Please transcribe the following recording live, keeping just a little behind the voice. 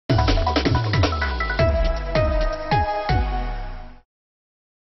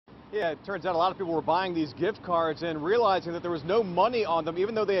Yeah, it turns out a lot of people were buying these gift cards and realizing that there was no money on them,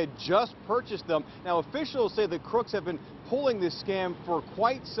 even though they had just purchased them. Now, officials say the crooks have been pulling this scam for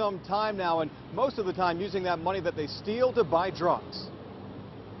quite some time now, and most of the time using that money that they steal to buy drugs.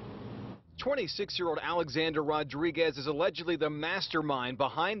 26-year-old Alexander Rodriguez is allegedly the mastermind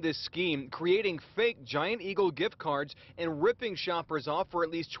behind this scheme, creating fake Giant Eagle gift cards and ripping shoppers off for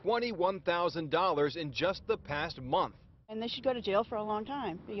at least $21,000 in just the past month. And they should go to jail for a long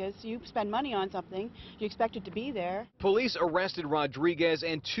time because you spend money on something, you expect it to be there. Police arrested Rodriguez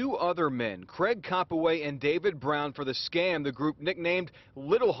and two other men, Craig Copaway and David Brown, for the scam the group nicknamed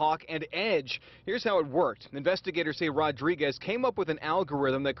Little Hawk and Edge. Here's how it worked. Investigators say Rodriguez came up with an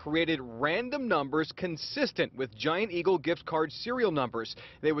algorithm that created random numbers consistent with Giant Eagle gift card serial numbers.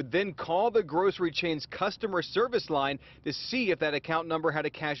 They would then call the grocery chain's customer service line to see if that account number had a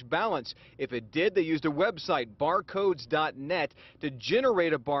cash balance. If it did, they used a website, barcodes.net, to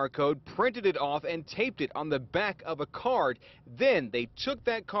generate a barcode, printed it off, and taped it on the back of a card. Then they took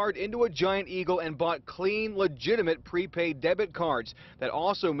that card into a Giant Eagle and bought clean, legitimate prepaid debit cards. That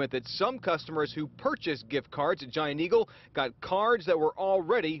also meant that some customers who purchased gift cards at Giant Eagle got cards that were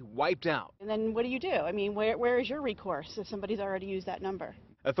already wiped out. And then what do you do? I mean, where is your recourse if somebody's already used that number?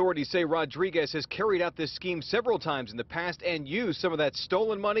 Authorities say Rodriguez has carried out this scheme several times in the past and used some of that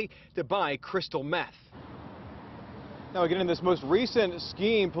stolen money to buy crystal meth. Now, again, in this most recent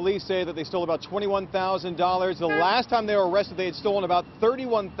scheme, police say that they stole about $21,000. The last time they were arrested, they had stolen about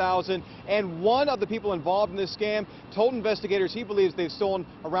 $31,000. And one of the people involved in this scam told investigators he believes they've stolen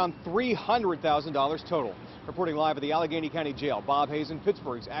around $300,000 total. Reporting live at the Allegheny County Jail, Bob Hazen,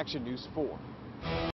 Pittsburgh's Action News 4.